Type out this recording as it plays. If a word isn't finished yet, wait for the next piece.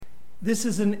This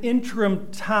is an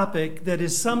interim topic that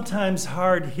is sometimes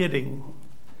hard-hitting.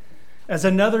 As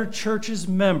another church's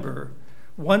member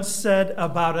once said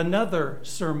about another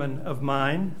sermon of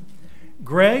mine,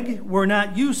 "Greg, we're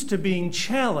not used to being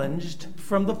challenged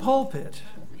from the pulpit."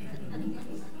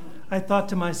 I thought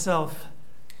to myself,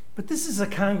 but this is a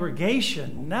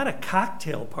congregation, not a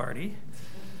cocktail party.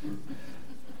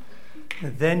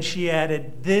 And then she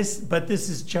added, this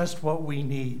is just what we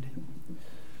need.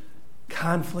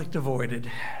 Conflict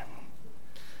avoided.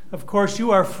 Of course,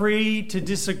 you are free to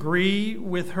disagree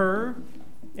with her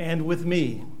and with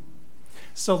me.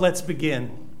 So let's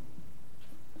begin.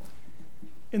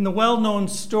 In the well-known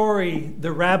story,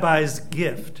 The Rabbi's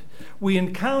Gift, we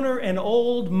encounter an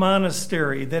old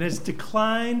monastery that has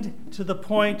declined to the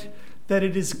point that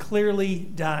it is clearly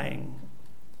dying.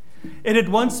 It had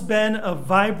once been a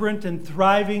vibrant and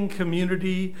thriving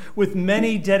community with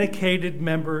many dedicated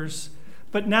members,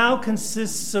 but now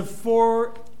consists of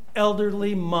 4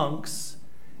 elderly monks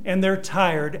and their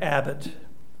tired abbot.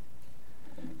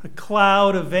 A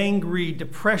cloud of angry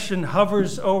depression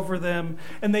hovers over them,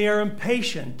 and they are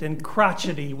impatient and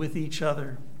crotchety with each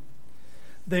other.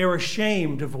 They are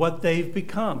ashamed of what they've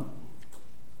become.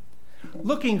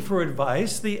 Looking for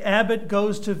advice, the abbot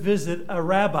goes to visit a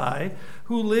rabbi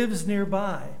who lives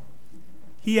nearby.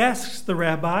 He asks the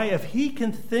rabbi if he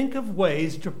can think of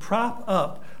ways to prop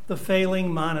up the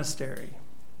failing monastery.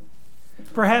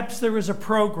 Perhaps there is a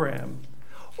program,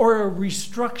 or a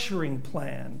restructuring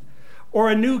plan, or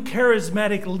a new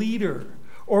charismatic leader,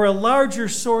 or a larger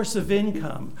source of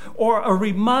income, or a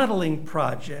remodeling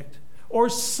project, or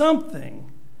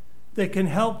something that can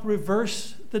help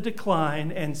reverse the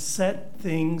decline and set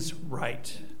things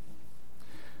right.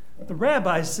 The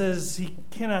rabbi says he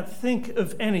cannot think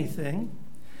of anything,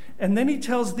 and then he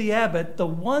tells the abbot the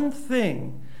one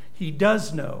thing he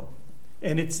does know,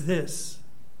 and it's this: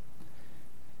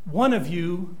 one of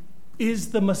you is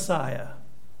the Messiah.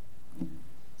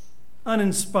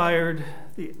 Uninspired,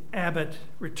 the abbot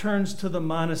returns to the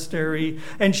monastery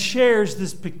and shares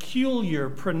this peculiar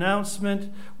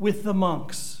pronouncement with the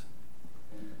monks.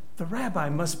 The rabbi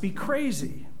must be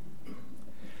crazy.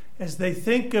 As they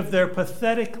think of their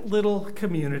pathetic little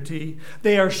community,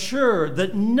 they are sure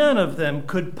that none of them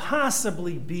could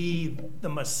possibly be the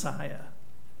Messiah.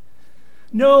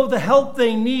 No, the help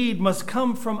they need must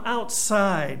come from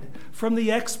outside, from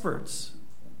the experts.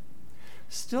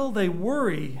 Still, they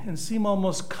worry and seem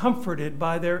almost comforted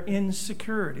by their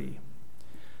insecurity.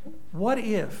 What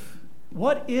if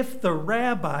the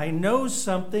rabbi knows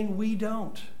something we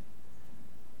don't?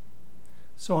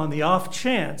 So on the off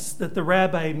chance that the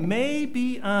rabbi may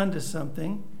be onto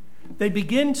something, they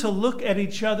begin to look at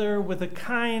each other with a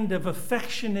kind of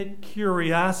affectionate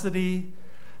curiosity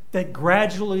that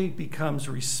gradually becomes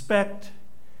respect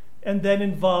and then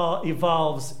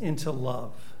evolves into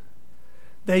love.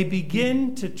 They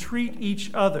begin to treat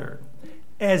each other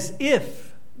as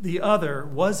if the other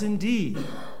was indeed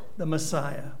the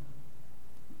Messiah.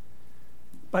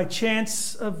 By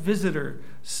chance, a visitor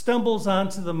stumbles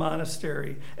onto the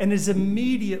monastery and is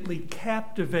immediately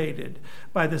captivated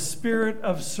by the spirit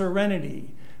of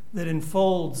serenity that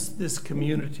enfolds this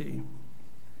community.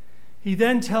 He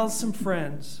then tells some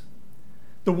friends.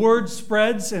 The word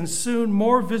spreads, and soon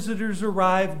more visitors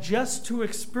arrive just to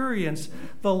experience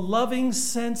the loving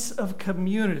sense of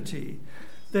community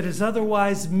that is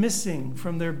otherwise missing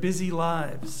from their busy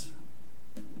lives.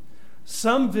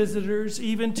 Some visitors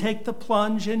even take the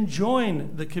plunge and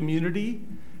join the community,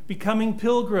 becoming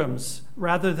pilgrims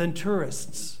rather than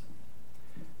tourists.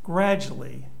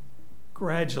 Gradually,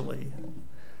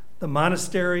 the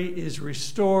monastery is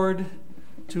restored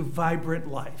to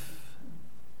vibrant life.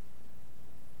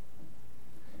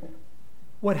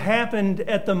 What happened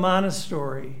at the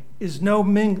monastery is no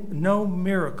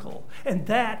miracle, and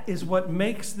that is what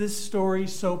makes this story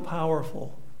so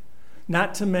powerful,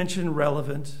 not to mention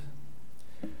relevant.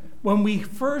 When we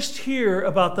first hear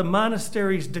about the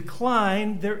monastery's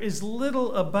decline, there is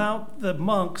little about the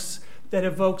monks that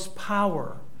evokes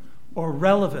power or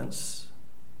relevance.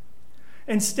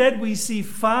 Instead, we see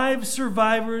 5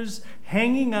 survivors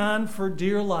hanging on for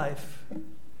dear life,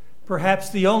 perhaps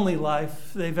the only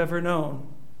life they've ever known.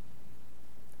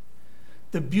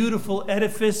 The beautiful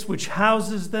edifice which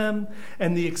houses them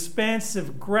and the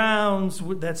expansive grounds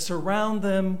that surround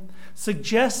them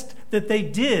suggest that they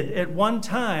did at one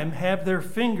time have their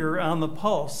finger on the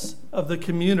pulse of the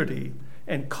community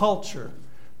and culture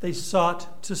they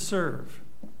sought to serve.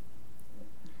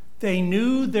 They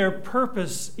knew their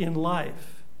purpose in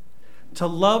life, to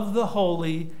love the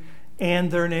holy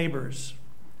and their neighbors,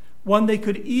 one they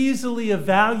could easily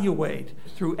evaluate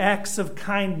through acts of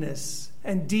kindness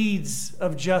and deeds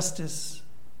of justice.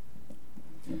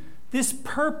 This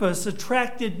purpose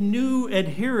attracted new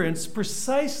adherents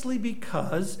precisely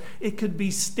because it could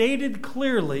be stated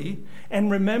clearly and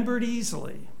remembered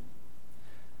easily.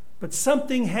 But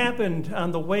something happened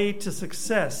on the way to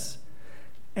success,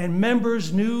 and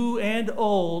members new and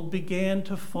old began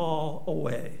to fall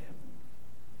away.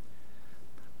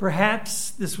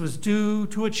 Perhaps this was due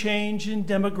to a change in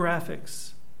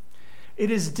demographics.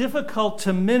 It is difficult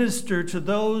to minister to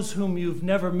those whom you've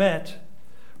never met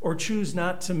or choose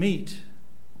not to meet.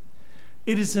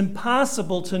 It is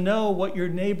impossible to know what your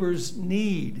neighbors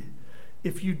need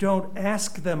if you don't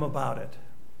ask them about it.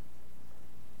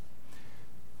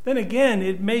 Then again,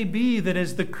 it may be that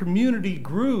as the community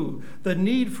grew, the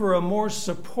need for a more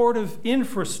supportive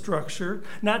infrastructure,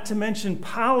 not to mention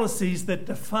policies that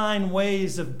define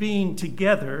ways of being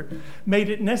together, made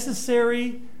it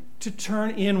necessary to turn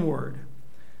inward,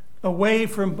 away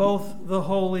from both the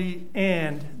holy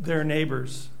and their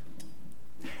neighbors.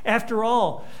 After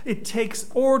all, it takes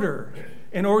order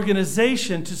and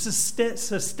organization to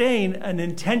sustain an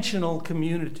intentional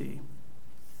community.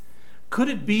 Could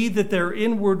it be that their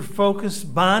inward focus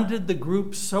bonded the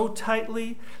group so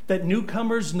tightly that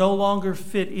newcomers no longer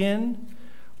fit in,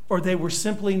 or they were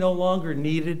simply no longer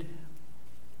needed?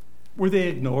 Were they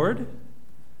ignored?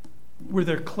 Were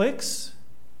there cliques?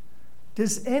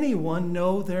 Does anyone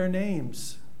know their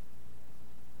names?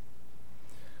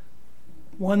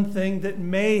 One thing that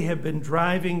may have been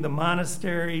driving the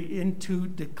monastery into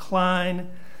decline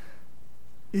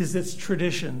is its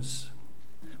traditions.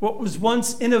 What was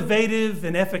once innovative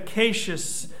and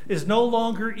efficacious is no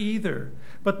longer either,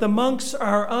 but the monks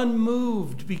are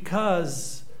unmoved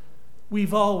because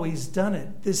we've always done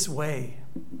it this way.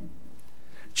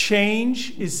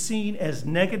 Change is seen as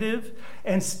negative,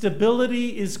 and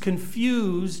stability is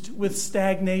confused with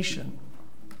stagnation.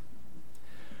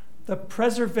 The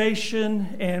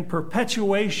preservation and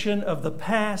perpetuation of the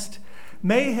past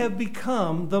may have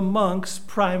become the monk's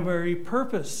primary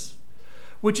purpose,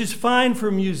 which is fine for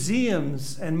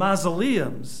museums and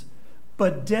mausoleums,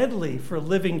 but deadly for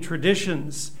living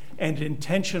traditions and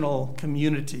intentional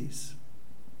communities.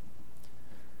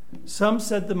 Some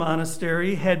said the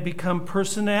monastery had become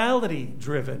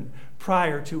personality-driven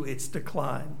prior to its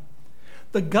decline.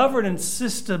 The governance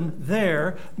system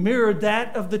there mirrored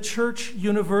that of the Church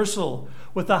Universal,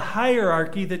 with a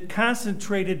hierarchy that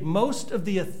concentrated most of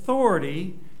the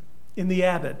authority in the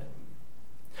abbot.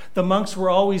 The monks were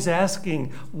always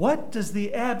asking, what does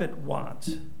the abbot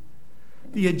want?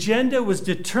 The agenda was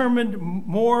determined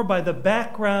more by the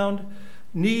background,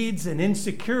 needs, and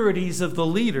insecurities of the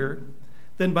leader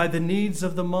than by the needs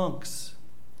of the monks.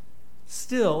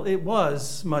 Still, it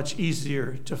was much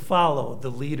easier to follow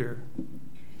the leader.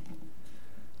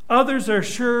 Others are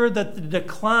sure that the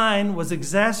decline was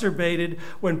exacerbated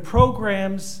when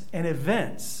programs and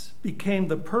events became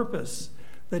the purpose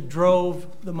that drove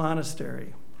the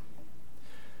monastery.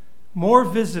 More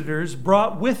visitors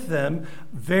brought with them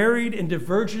varied and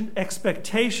divergent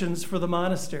expectations for the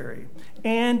monastery.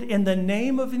 And in the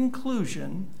name of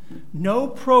inclusion, no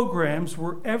programs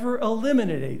were ever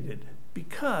eliminated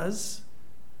because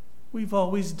we've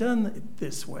always done it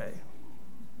this way.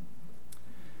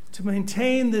 To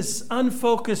maintain this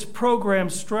unfocused program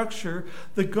structure,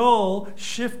 the goal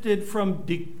shifted from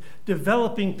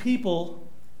developing people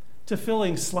to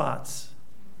filling slots.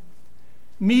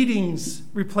 Meetings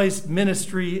replaced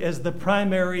ministry as the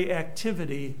primary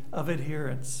activity of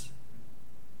adherents.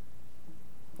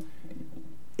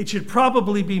 It should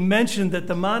probably be mentioned that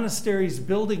the monastery's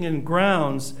building and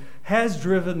grounds has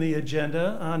driven the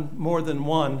agenda on more than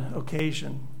one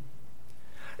occasion.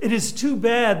 It is too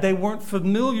bad they weren't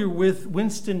familiar with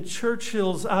Winston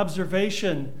Churchill's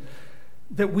observation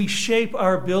that we shape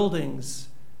our buildings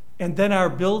and then our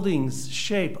buildings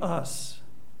shape us.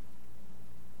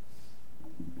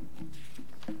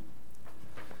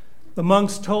 The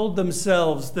monks told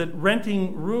themselves that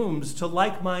renting rooms to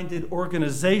like-minded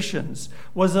organizations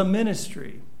was a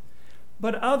ministry,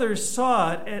 but others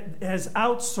saw it as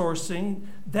outsourcing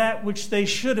that which they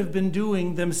should have been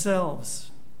doing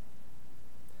themselves.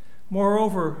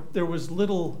 Moreover, there was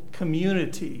little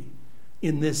community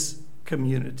in this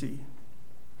community.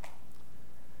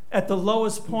 At the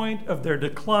lowest point of their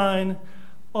decline,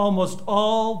 almost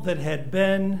all that had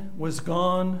been was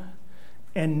gone,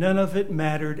 and none of it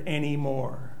mattered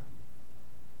anymore.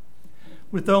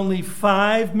 With only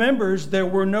 5 members, there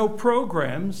were no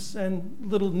programs and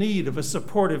little need of a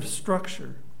supportive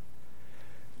structure.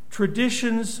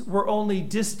 Traditions were only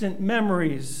distant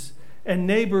memories, and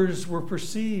neighbors were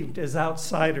perceived as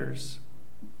outsiders.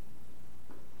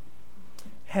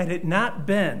 had it not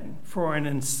been for an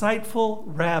insightful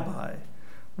rabbi,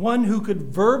 one who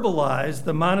could verbalize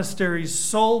the monastery's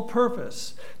sole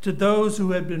purpose to those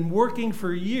who had been working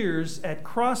for years at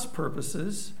cross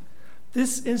purposes,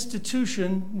 this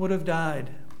institution would have died.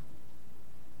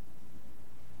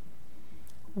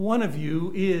 One of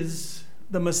you is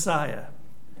the Messiah.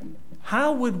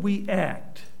 How would we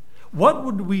act? What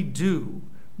would we do?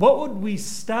 What would we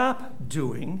stop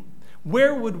doing?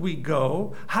 Where would we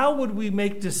go? How would we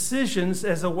make decisions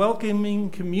as a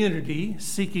welcoming community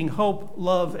seeking hope,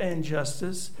 love, and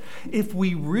justice if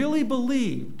we really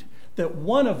believed that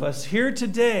one of us here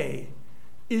today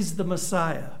is the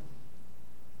Messiah?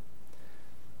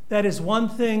 That is one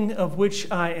thing of which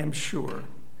I am sure.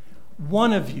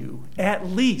 One of you, at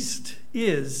least,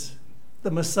 is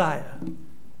the Messiah.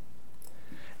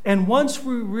 And once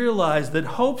we realize that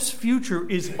hope's future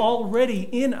is already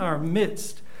in our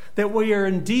midst, that we are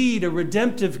indeed a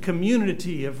redemptive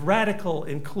community of radical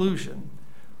inclusion,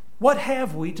 what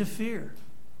have we to fear?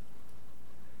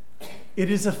 It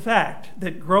is a fact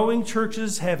that growing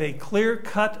churches have a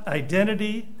clear-cut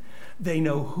identity. They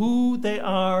know who they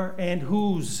are and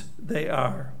whose they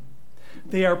are.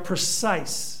 They are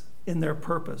precise in their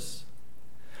purpose.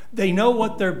 They know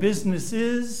what their business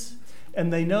is,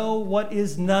 and they know what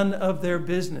is none of their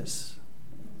business.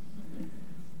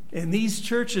 In these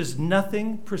churches,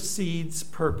 nothing precedes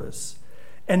purpose,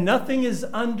 and nothing is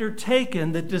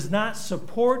undertaken that does not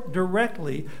support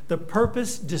directly the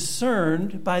purpose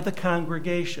discerned by the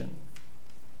congregation.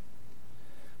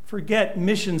 Forget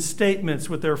mission statements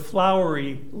with their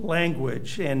flowery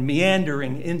language and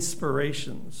meandering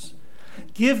inspirations.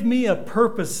 Give me a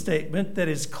purpose statement that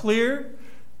is clear,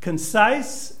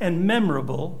 concise, and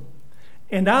memorable,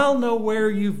 and I'll know where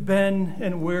you've been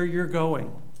and where you're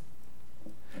going.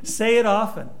 Say it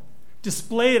often.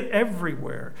 Display it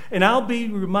everywhere, and I'll be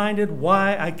reminded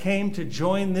why I came to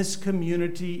join this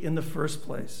community in the first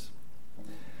place.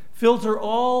 Filter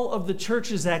all of the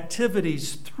church's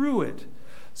activities through it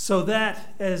so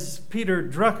that, as Peter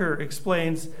Drucker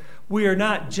explains, we are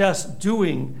not just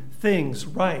doing things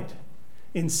right.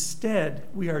 Instead,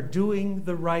 we are doing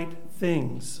the right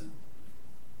things.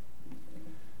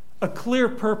 A clear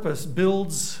purpose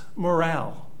builds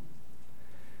morale.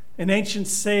 An ancient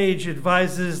sage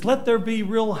advises, let there be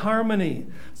real harmony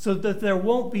so that there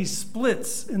won't be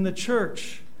splits in the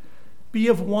church. Be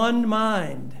of one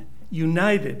mind,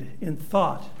 united in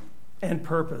thought and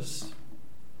purpose.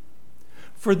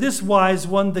 For this wise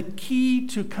one, the key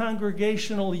to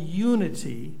congregational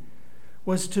unity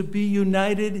was to be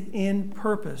united in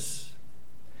purpose.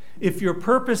 If your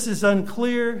purpose is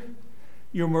unclear,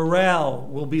 your morale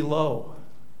will be low.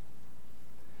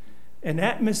 An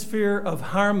atmosphere of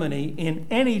harmony in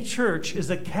any church is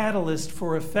a catalyst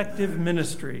for effective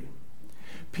ministry.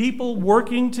 People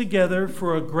working together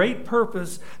for a great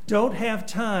purpose don't have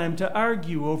time to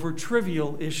argue over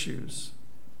trivial issues.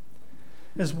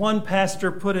 As one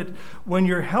pastor put it, when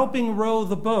you're helping row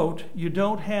the boat, you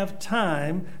don't have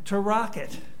time to rock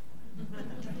it.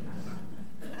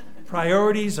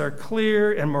 Priorities are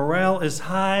clear and morale is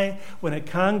high when a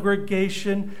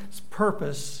congregation's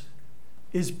purpose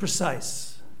is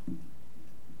precise.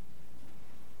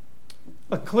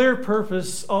 A clear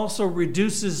purpose also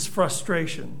reduces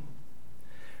frustration.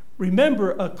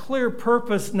 Remember, a clear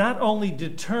purpose not only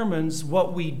determines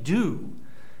what we do,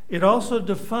 it also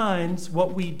defines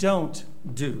what we don't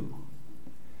do.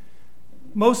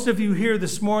 Most of you here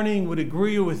this morning would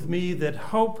agree with me that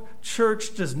Hope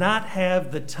Church does not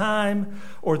have the time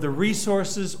or the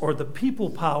resources or the people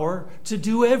power to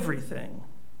do everything.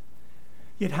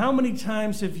 Yet how many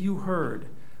times have you heard,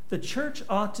 the church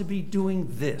ought to be doing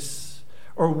this,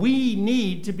 or we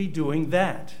need to be doing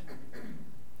that?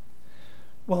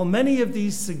 While many of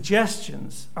these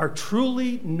suggestions are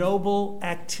truly noble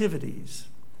activities,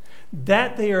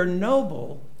 that they are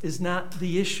noble is not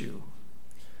the issue.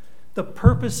 The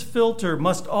purpose filter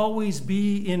must always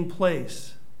be in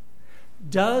place.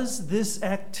 Does this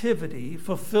activity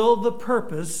fulfill the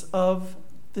purpose of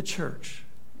the church?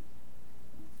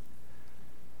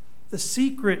 The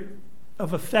secret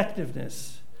of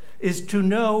effectiveness is to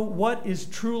know what is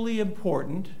truly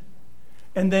important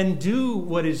and then do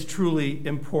what is truly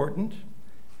important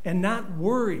and not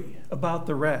worry about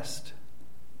the rest.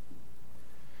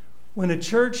 When a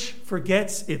church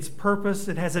forgets its purpose,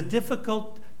 it has a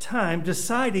difficult time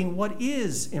deciding what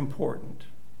is important.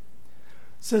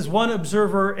 Says one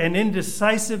observer, an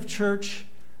indecisive church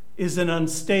is an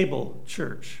unstable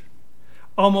church.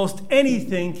 Almost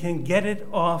anything can get it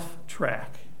off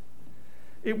track.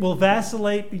 It will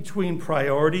vacillate between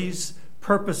priorities,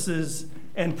 purposes,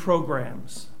 and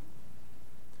programs.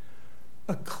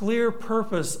 A clear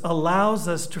purpose allows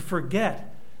us to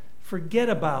forget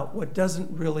about what doesn't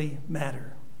really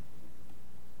matter.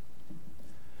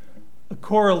 A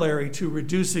corollary to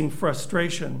reducing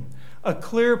frustration, a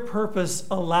clear purpose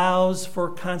allows for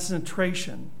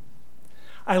concentration.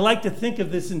 I like to think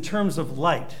of this in terms of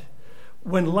light.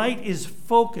 When light is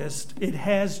focused, it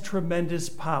has tremendous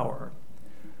power.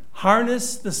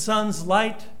 Harness the sun's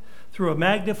light through a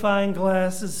magnifying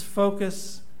glass's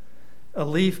focus. A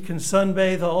leaf can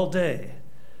sunbathe all day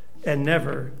and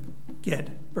never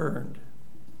get burned.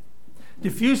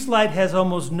 Diffuse light has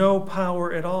almost no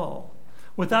power at all.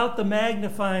 Without the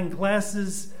magnifying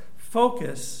glass's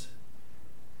focus,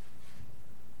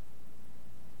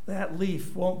 that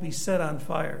leaf won't be set on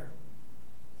fire.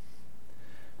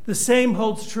 The same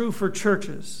holds true for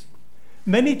churches.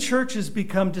 Many churches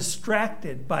become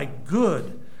distracted by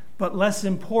good but less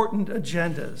important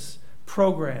agendas,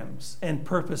 programs, and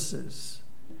purposes.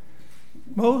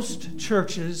 Most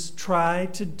churches try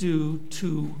to do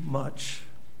too much.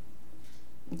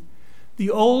 The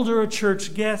older a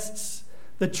church gets,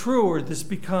 the truer this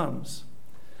becomes.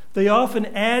 They often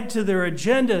add to their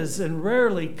agendas and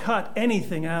rarely cut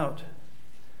anything out.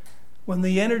 When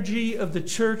the energy of the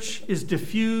church is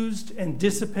diffused and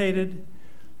dissipated,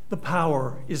 the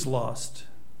power is lost.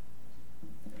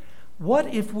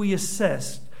 What if we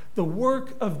assessed the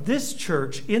work of this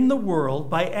church in the world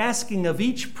by asking of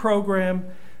each program,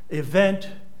 event,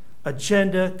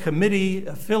 agenda, committee,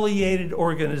 affiliated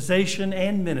organization,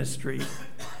 and ministry,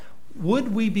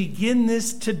 would we begin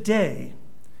this today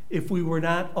if we were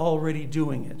not already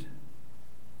doing it?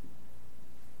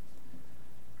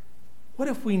 What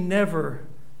if we never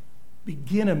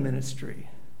begin a ministry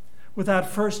without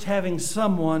first having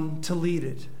someone to lead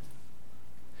it?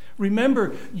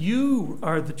 Remember, you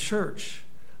are the church,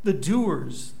 the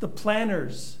doers, the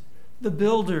planners, the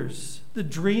builders, the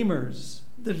dreamers,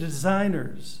 the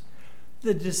designers,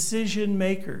 the decision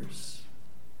makers.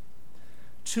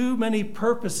 Too many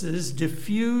purposes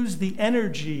diffuse the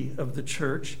energy of the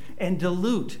church and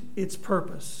dilute its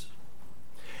purpose.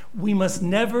 We must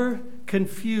never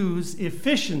confuse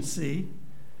efficiency,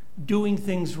 doing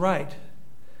things right,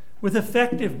 with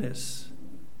effectiveness,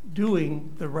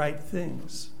 doing the right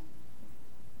things.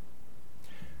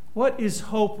 What is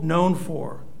Hope known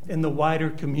for in the wider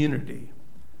community?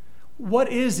 What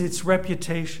is its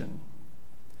reputation?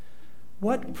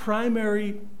 What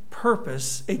primary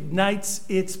purpose ignites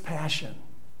its passion?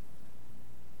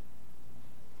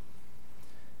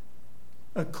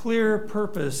 A clear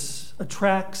purpose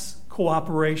attracts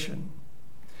cooperation.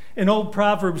 An old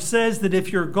proverb says that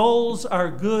if your goals are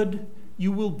good,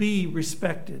 you will be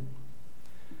respected.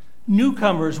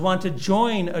 Newcomers want to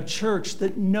join a church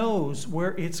that knows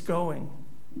where it's going.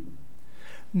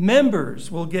 Members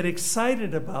will get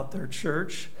excited about their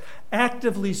church,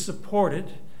 actively support it,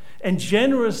 and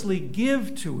generously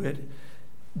give to it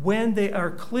when they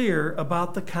are clear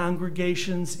about the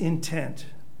congregation's intent.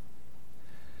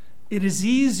 It is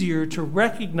easier to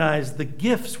recognize the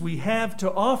gifts we have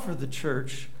to offer the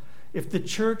church if the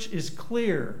church is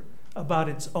clear about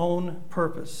its own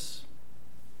purpose.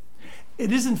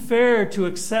 It isn't fair to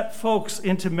accept folks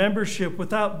into membership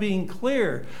without being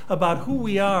clear about who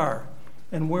we are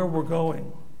and where we're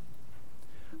going.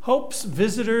 Hope's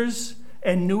visitors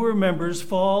and newer members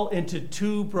fall into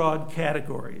two broad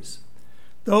categories.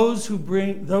 Those who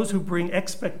bring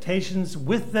expectations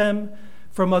with them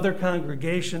from other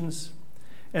congregations,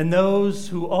 and those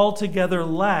who altogether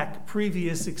lack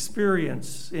previous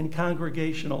experience in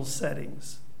congregational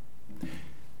settings.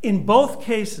 In both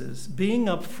cases, being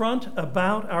upfront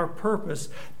about our purpose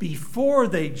before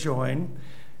they join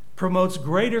promotes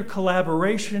greater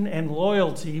collaboration and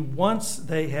loyalty once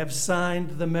they have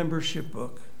signed the membership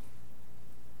book.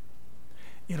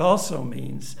 It also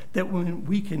means that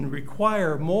we can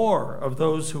require more of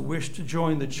those who wish to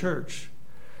join the church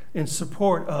in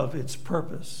support of its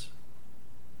purpose.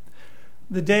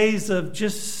 The days of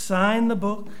just sign the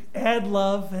book, add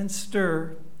love, and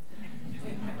stir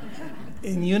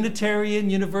in Unitarian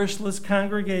Universalist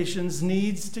congregations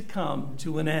needs to come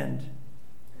to an end.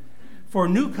 For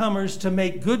newcomers to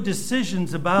make good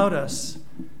decisions about us,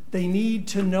 they need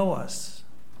to know us.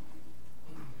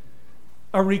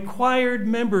 A required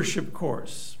membership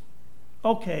course.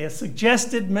 Okay, a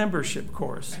suggested membership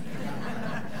course.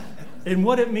 In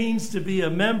what it means to be a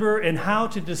member and how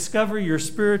to discover your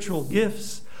spiritual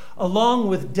gifts, along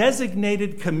with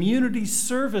designated community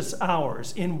service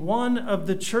hours in one of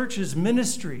the church's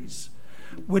ministries,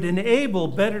 would enable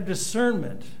better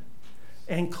discernment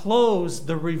and close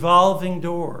the revolving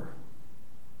door.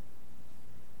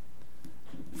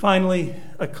 Finally,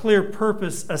 a clear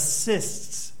purpose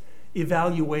assists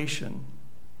evaluation.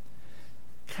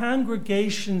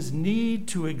 Congregations need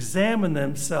to examine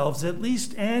themselves at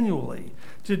least annually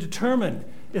to determine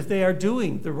if they are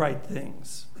doing the right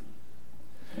things.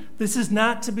 This is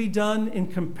not to be done in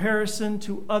comparison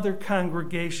to other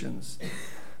congregations,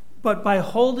 but by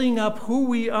holding up who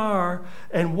we are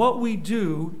and what we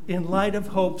do in light of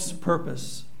hope's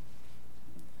purpose.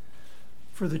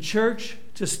 For the church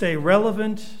to stay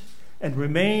relevant and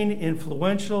remain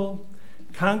influential,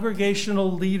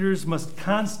 congregational leaders must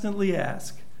constantly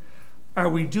ask, are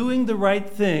we doing the right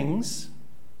things,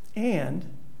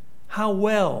 and how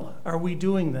well are we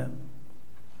doing them?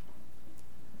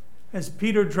 As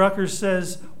Peter Drucker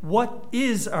says, what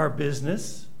is our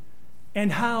business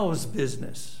and how's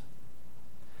business?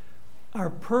 Our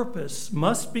purpose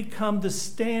must become the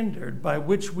standard by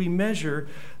which we measure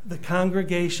the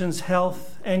congregation's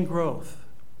health and growth.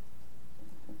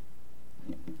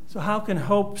 So how can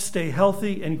Hope stay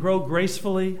healthy and grow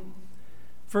gracefully?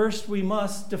 First, we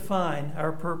must define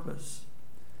our purpose.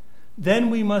 Then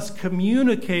we must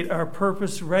communicate our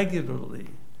purpose regularly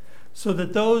so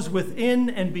that those within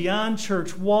and beyond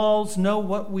church walls know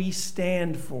what we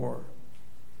stand for.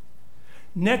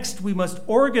 Next, we must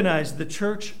organize the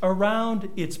church around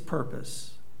its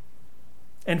purpose.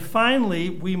 And finally,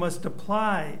 we must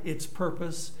apply its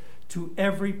purpose to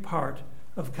every part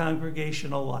of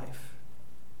congregational life.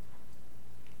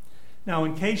 Now,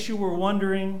 in case you were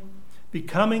wondering,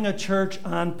 becoming a church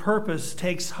on purpose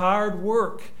takes hard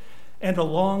work and a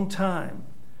long time,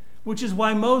 which is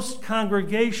why most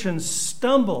congregations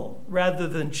stumble rather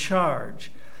than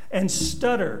charge and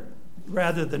stutter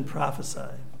rather than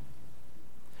prophesy.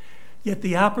 Yet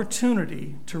the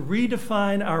opportunity to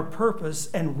redefine our purpose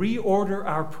and reorder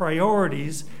our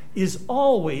priorities is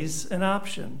always an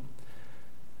option.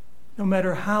 No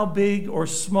matter how big or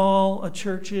small a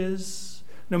church is,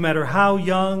 no matter how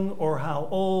young or how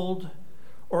old,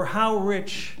 or how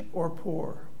rich or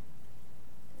poor.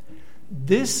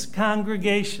 This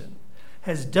congregation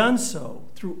has done so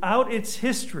throughout its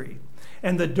history,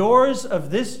 and the doors of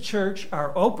this church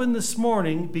are open this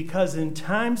morning because in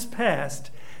times past,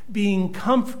 being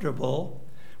comfortable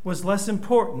was less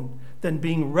important than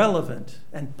being relevant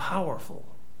and powerful.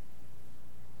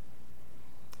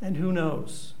 And who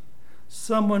knows?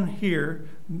 Someone here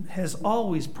has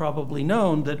always probably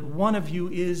known that one of you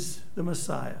is the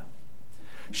Messiah.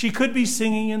 She could be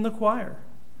singing in the choir.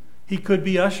 He could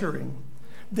be ushering.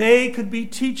 They could be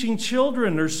teaching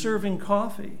children or serving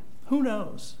coffee. Who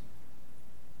knows?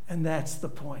 And that's the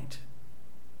point.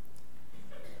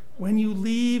 When you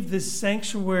leave this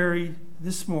sanctuary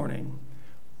this morning,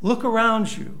 look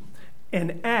around you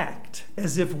and act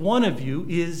as if one of you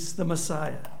is the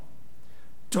Messiah.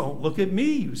 Don't look at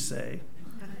me, you say.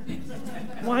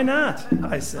 Why not,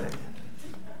 I say.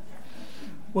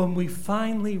 When we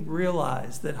finally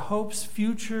realize that Hope's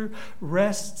future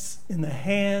rests in the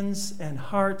hands and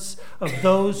hearts of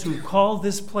those who call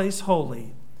this place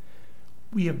holy,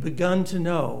 we have begun to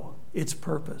know its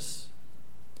purpose.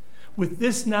 With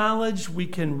this knowledge, we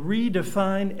can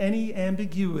redefine any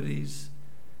ambiguities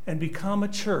and become a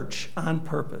church on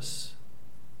purpose.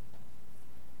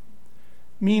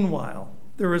 Meanwhile,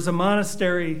 there is a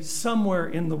monastery somewhere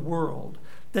in the world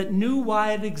that knew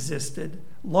why it existed,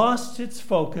 lost its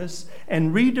focus,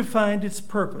 and redefined its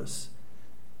purpose,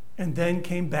 and then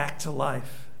came back to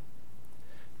life.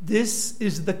 This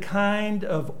is the kind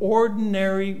of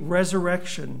ordinary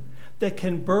resurrection that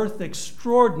can birth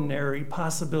extraordinary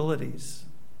possibilities.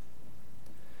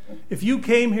 If you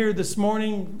came here this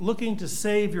morning looking to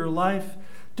save your life,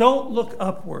 don't look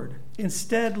upward.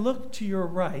 Instead, look to your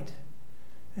right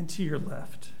and to your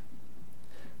left.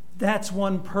 That's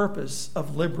one purpose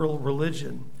of liberal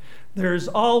religion. There is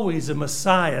always a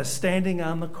Messiah standing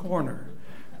on the corner.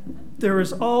 There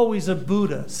is always a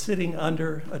Buddha sitting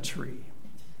under a tree.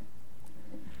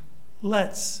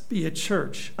 Let's be a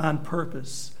church on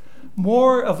purpose,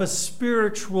 more of a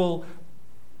spiritual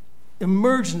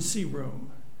emergency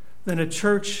room than a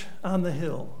church on the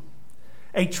hill,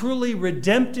 a truly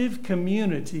redemptive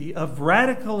community of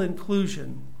radical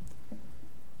inclusion,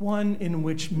 one in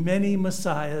which many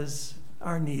messiahs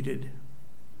are needed.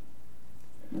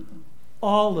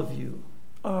 All of you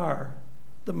are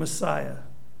the Messiah.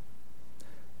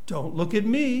 Don't look at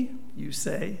me, you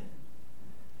say.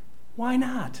 Why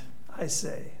not, I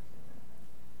say,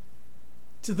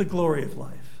 to the glory of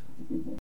life.